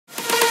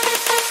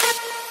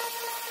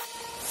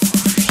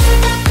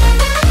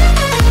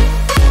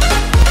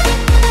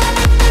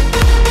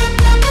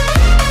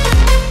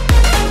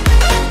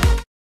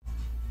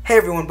Hey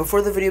everyone,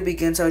 before the video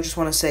begins, I just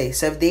want to say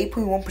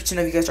 78.1%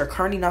 of you guys are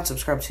currently not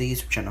subscribed to the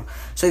YouTube channel.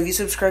 So if you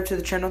subscribe to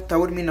the channel, that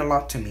would mean a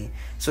lot to me.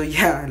 So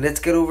yeah, let's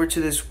get over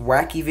to this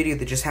wacky video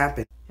that just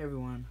happened. Hey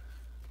everyone,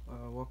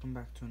 welcome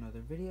back to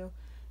another video.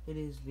 It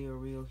is Leo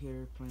Rio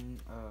here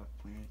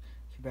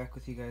back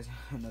with you guys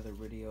another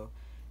video.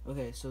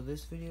 Okay, so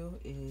this video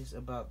is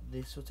about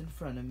this what's in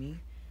front of me.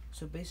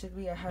 So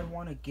basically I had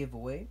won a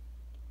giveaway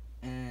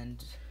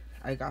and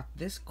I got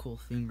this cool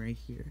thing right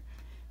here.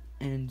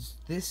 And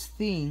this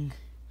thing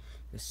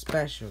is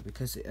special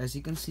because, as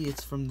you can see,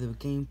 it's from the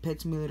game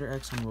Pet Simulator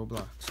X on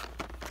Roblox.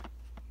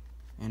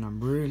 And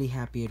I'm really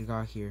happy it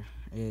got here.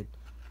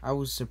 I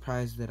was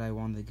surprised that I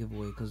won the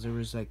giveaway because there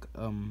was like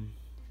I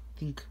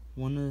think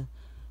one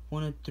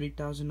of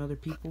 3,000 other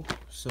people.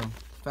 So the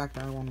fact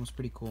that I won was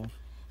pretty cool.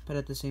 But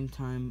at the same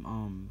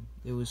time,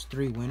 it was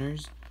 3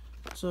 winners.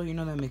 So you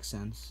know that makes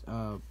sense.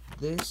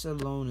 This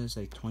alone is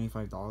like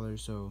 $25,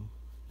 so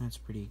that's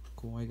pretty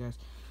cool, I guess.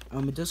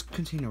 It does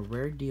contain a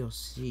rare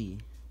DLC,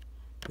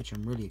 which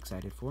I'm really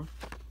excited for.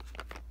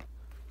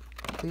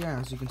 So yeah,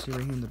 as you can see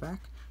right here in the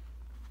back,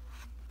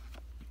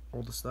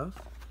 all the stuff.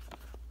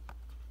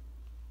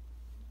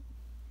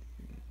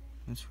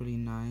 That's really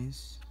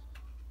nice.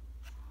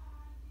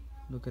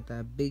 Look at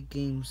that, Big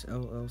Games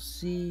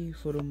LLC,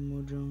 Photo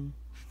Mojo.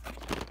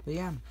 But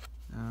yeah,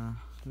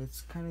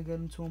 let's kind of get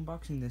into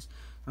unboxing this.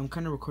 I'm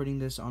kind of recording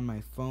this on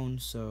my phone,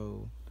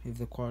 so if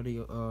the quality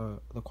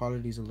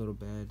is a little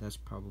bad, that's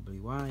probably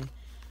why.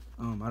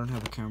 I don't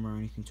have a camera or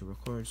anything to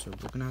record, so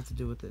we're gonna have to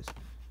deal with this.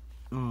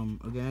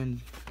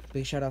 Again,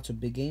 big shout out to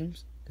Big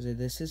Games, because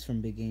this is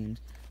from Big Games.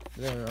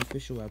 Their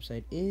official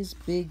website is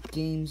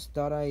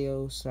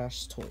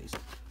biggames.io/toys.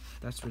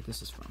 That's where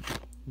this is from.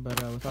 But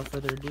without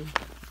further ado,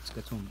 let's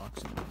get to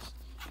unboxing this.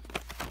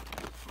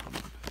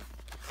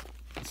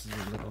 This is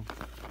a little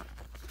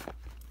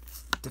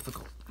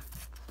difficult.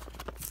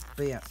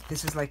 But yeah,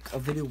 this is like a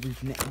video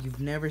you've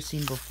never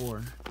seen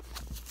before.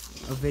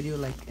 A video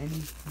like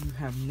any you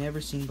have never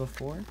seen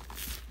before.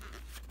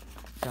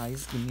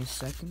 Guys, give me a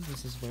second.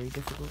 This is very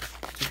difficult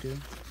to do.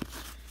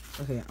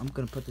 Okay, I'm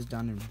gonna put this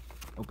down and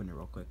open it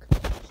real quick.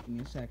 Just give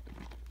me a sec.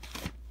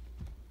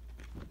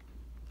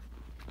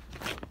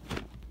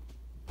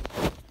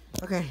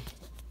 Okay,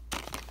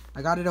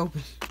 I got it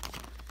open.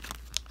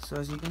 So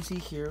as you can see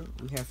here,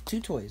 we have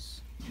 2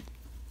 toys.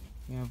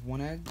 We have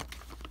 1 egg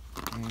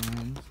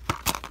and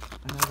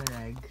another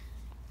egg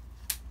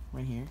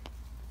right here.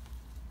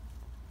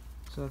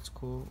 So that's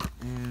cool,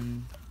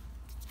 and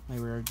my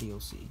rare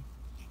DLC.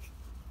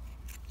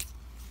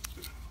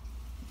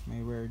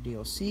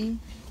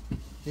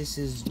 This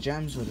is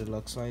gems, what it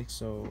looks like,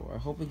 so I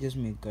hope it gives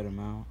me a good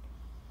amount.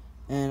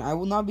 And I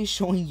will not be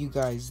showing you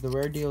guys the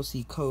rare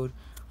DLC code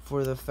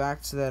for the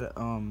fact that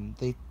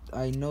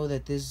I know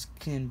that this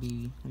can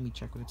be, let me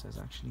check what it says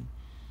actually.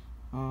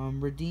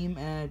 Redeem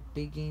at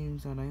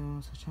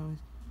biggames.io.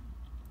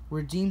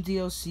 Redeem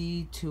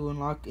DLC to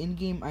unlock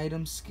in-game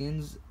items,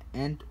 skins,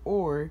 and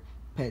or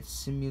Pet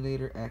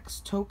Simulator X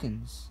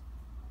tokens.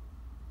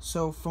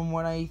 So from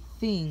what I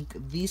think,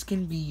 these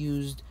can be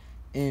used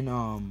in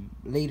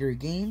later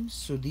games,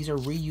 so these are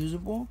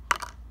reusable.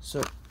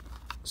 So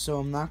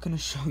I'm not gonna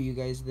show you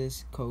guys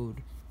this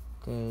code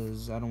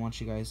because I don't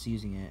want you guys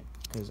using it,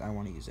 because I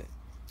want to use it.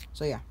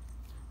 So yeah,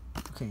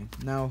 okay,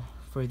 now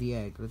for the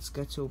egg, let's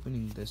get to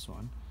opening this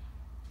one.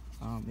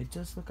 It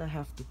does look I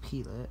have to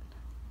peel it,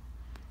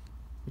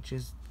 which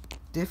is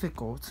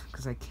difficult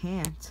because I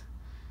can't.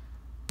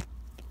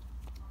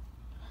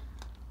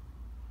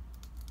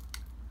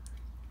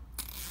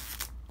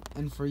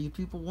 And for you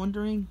people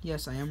wondering,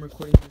 yes, I am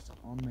recording this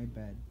on my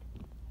bed.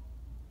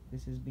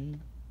 This is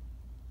being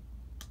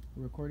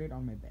recorded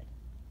on my bed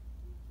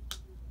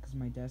because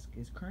my desk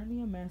is currently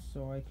a mess,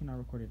 so I cannot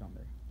record it on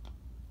there.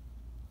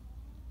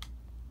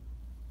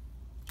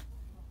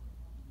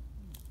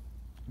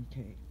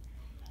 Okay.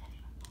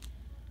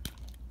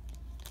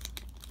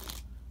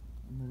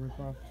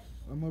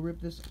 I'm gonna rip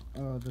this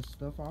the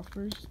stuff off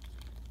first,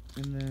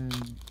 and then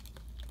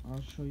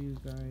I'll show you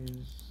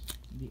guys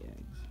the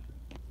eggs.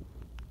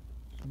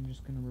 I'm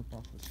just gonna rip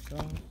off the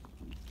stuff,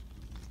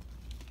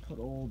 put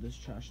all this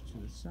trash to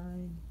the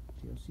side,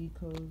 DLC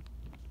code,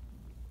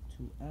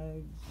 2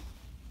 eggs,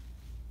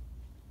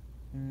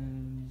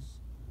 and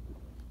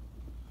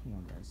hold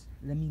on guys,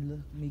 let me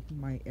make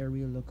my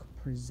area look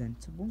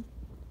presentable.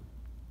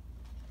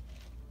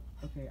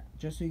 Okay,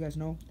 just so you guys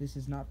know, this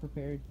is not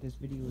prepared. This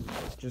video is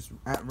just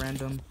at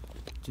random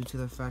due to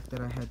the fact that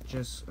I had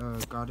just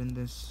gotten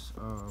this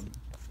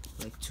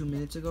like 2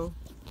 minutes ago.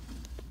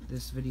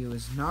 This video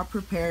is not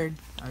prepared.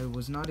 I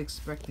was not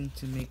expecting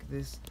to make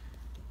this.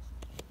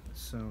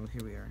 So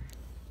here we are.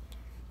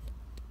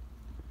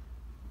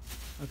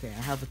 Okay,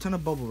 I have a ton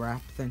of bubble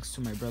wrap thanks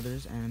to my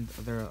brothers, and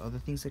there are other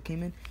things that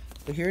came in.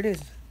 But here it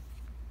is.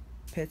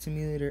 Pet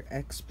Simulator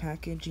X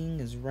packaging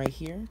is right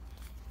here.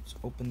 Let's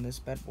open this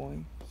bad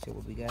boy. See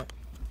what we got.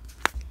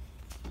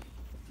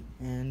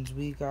 And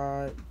we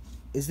got...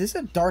 Is this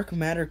a Dark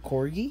Matter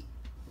Corgi?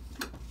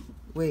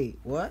 Wait,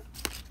 what?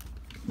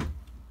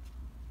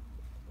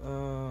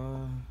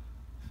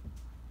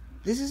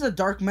 This is a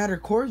dark matter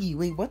corgi.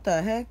 Wait, what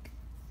the heck?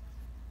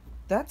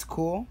 That's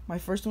cool. My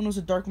first one was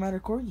a dark matter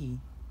corgi.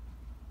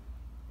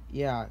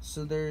 Yeah,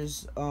 so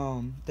there's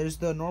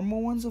the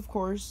normal ones, of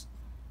course.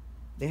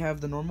 They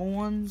have the normal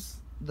ones,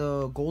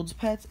 the gold's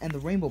pets, and the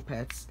rainbow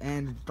pets,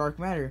 and dark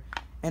matter.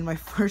 And my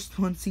first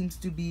one seems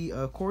to be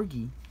a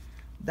corgi.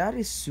 That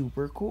is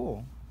super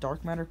cool.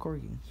 Dark matter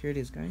corgi. Here it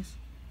is, guys.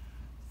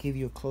 Give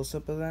you a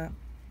close-up of that.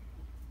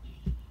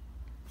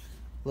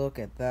 Look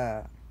at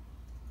that.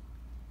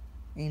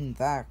 Ain't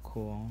that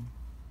cool?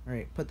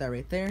 Alright, put that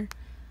right there.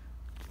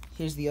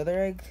 Here's the other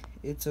egg.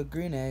 It's a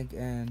green egg,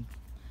 and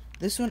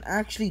this one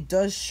actually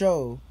does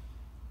show.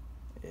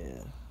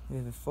 If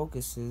it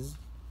focuses.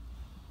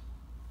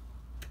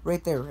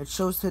 Right there. It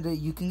shows that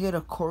you can get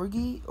a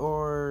corgi,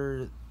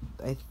 or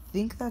I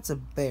think that's a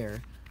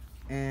bear.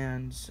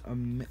 And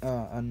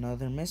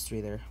another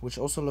mystery there, which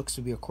also looks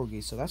to be a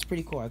corgi. So that's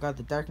pretty cool. I got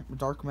the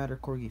dark matter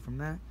corgi from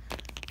that.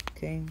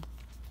 Okay.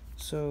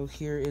 So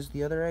here is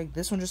the other egg.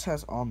 This one just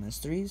has all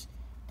mysteries,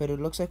 but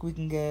it looks like we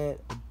can get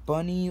a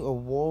bunny, a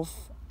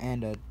wolf,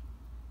 and a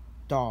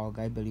dog.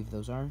 I believe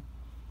those are.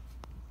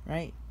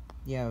 Right?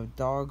 Yeah,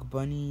 dog,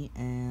 bunny,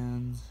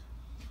 and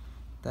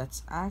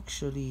that's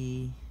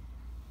actually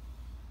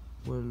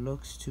what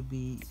looks to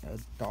be a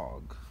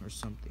dog or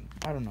something.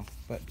 I don't know,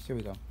 but here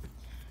we go.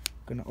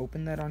 Gonna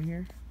open that on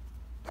here.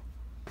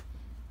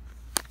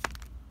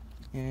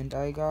 And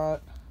I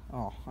got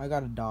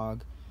a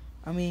dog.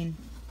 I mean,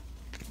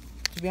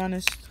 to be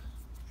honest,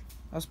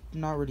 I was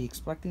not really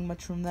expecting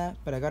much from that,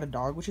 but I got a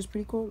dog, which is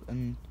pretty cool.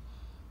 And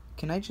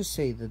can I just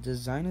say, the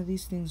design of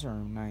these things are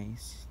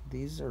nice.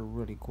 These are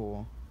really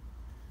cool.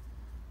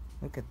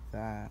 Look at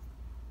that.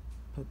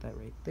 Put that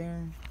right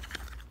there.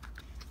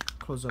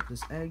 Close up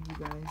this egg,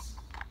 you guys.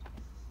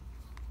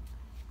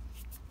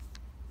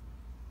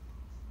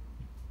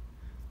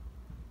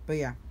 But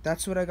yeah,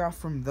 that's what I got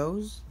from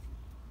those.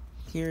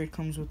 Here it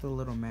comes with a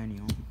little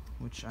manual,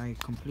 which I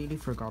completely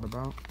forgot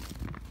about.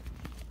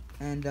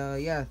 And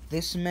yeah,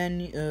 this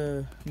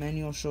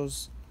manual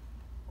shows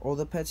all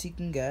the pets you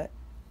can get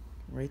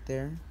right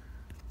there.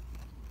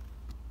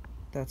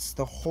 That's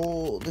the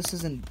whole. This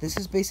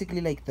is basically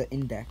like the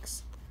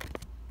index,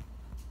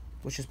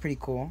 which is pretty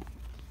cool.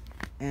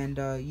 And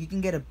you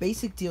can get a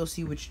basic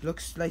DLC, which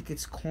looks like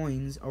it's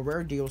coins. A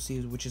rare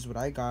DLC, which is what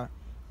I got.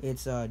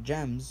 It's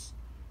gems.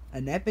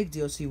 An epic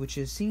DLC, which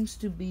seems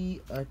to be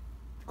a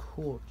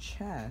cool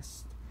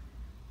chest.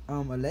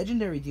 A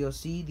legendary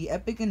DLC. The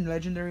epic and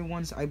legendary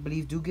ones, I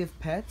believe, do give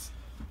pets.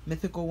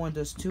 Mythical one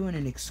does too, and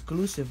an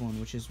exclusive one,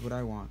 which is what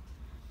I want.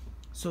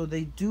 So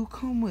they do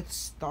come with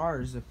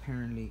stars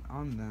apparently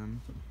on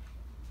them.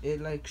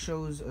 It like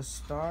shows a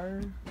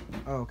star.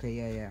 Oh, okay,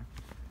 yeah.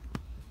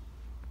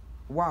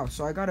 Wow,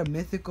 so I got a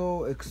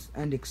mythical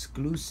and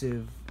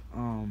exclusive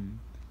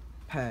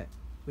pet,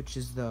 which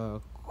is the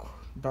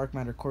dark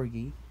matter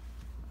corgi.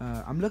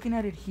 I'm looking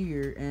at it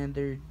here, and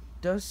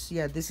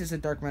this is a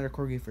dark matter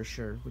corgi for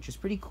sure, which is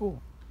pretty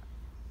cool.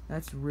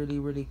 That's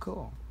really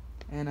cool.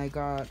 And I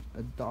got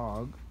a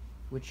dog,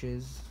 which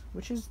is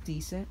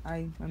decent.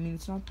 I mean,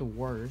 it's not the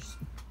worst,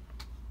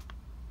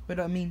 but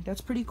I mean,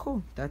 that's pretty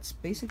cool. That's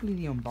basically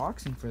the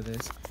unboxing for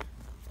this.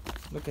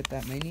 Look at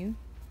that menu.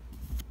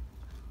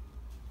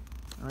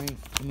 Alright,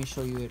 let me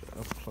show you it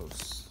up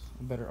close.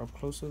 A better up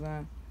close of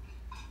that.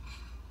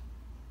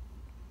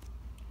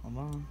 Hold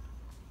on.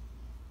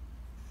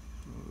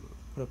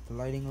 Put up the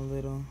lighting a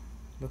little.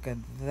 Look at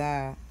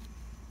that.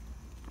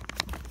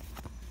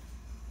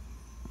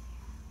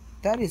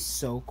 That is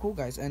so cool,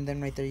 guys. And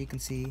then right there you can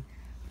see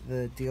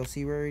the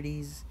DLC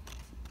rarities.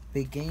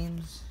 Big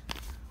games.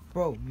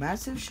 Bro,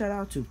 massive shout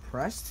out to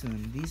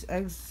Preston. These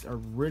eggs are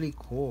really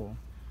cool.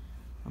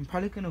 I'm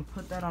probably gonna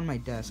put that on my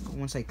desk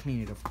once I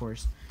clean it, of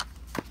course.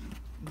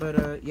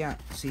 But yeah,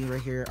 see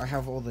right here, I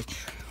have all the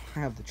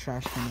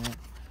trash in it.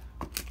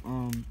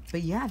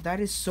 But yeah, that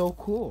is so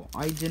cool.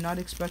 I did not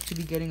expect to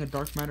be getting a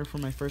dark matter for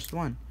my first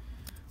one.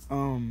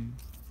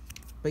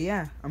 But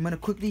yeah, I'm gonna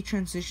quickly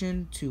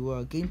transition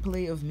to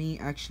gameplay of me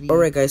actually.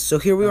 Alright guys, so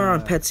here we are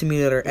on Pet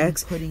Simulator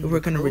X, and we're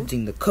gonna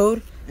redeem the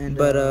code. And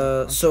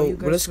so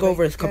let's go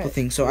over a couple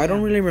things. So I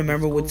don't really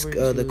remember what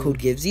the code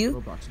gives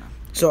you.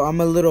 So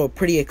I'm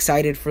pretty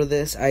excited for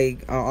this. I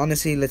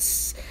honestly,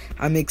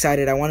 I'm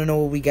excited. I want to know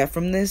what we get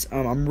from this.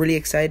 I'm really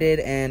excited,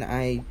 and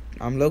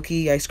I'm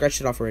low-key, I scratched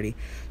it off already.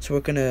 So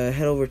we're gonna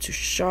head over to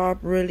shop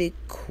really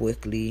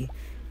quickly.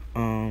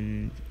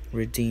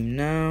 Redeem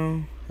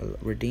now.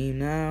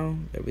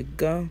 There we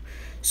go.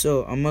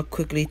 So I'm gonna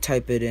quickly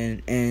type it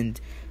in, and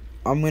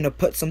I'm gonna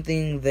put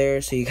something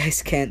there so you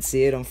guys can't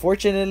see it.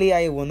 Unfortunately,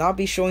 I will not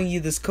be showing you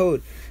this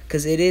code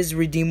because it is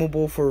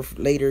redeemable for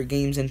later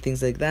games and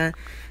things like that.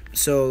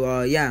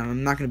 So yeah,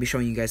 I'm not gonna be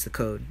showing you guys the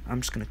code.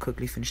 I'm just gonna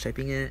quickly finish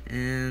typing it,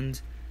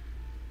 and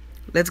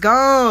let's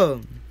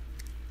go.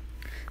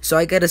 So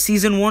I got a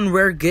season 1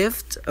 rare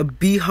gift, a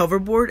bee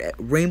hoverboard,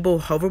 rainbow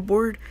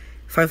hoverboard,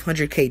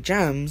 500k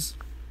gems.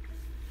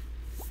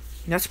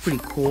 That's pretty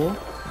cool.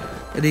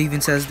 It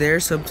even says there,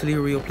 sub to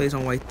Leo plays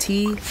on YT.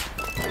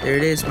 There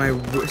it is, my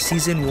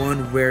season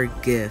 1 rare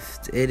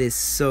gift. It is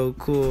so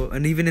cool.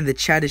 And even in the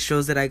chat, it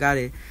shows that I got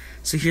it.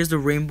 So here's the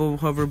rainbow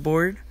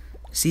hoverboard.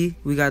 See,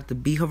 we got the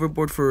B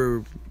hoverboard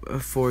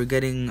for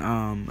getting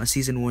a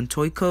season 1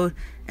 toy code,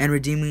 and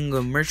redeeming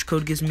a merch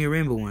code gives me a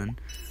rainbow one.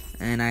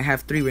 And I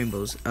have 3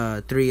 rainbows,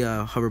 3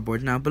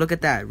 hoverboards now. But look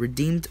at that,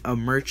 redeemed a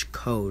merch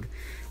code.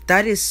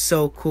 That is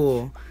so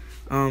cool.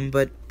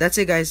 But that's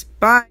it, guys.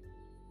 Bye.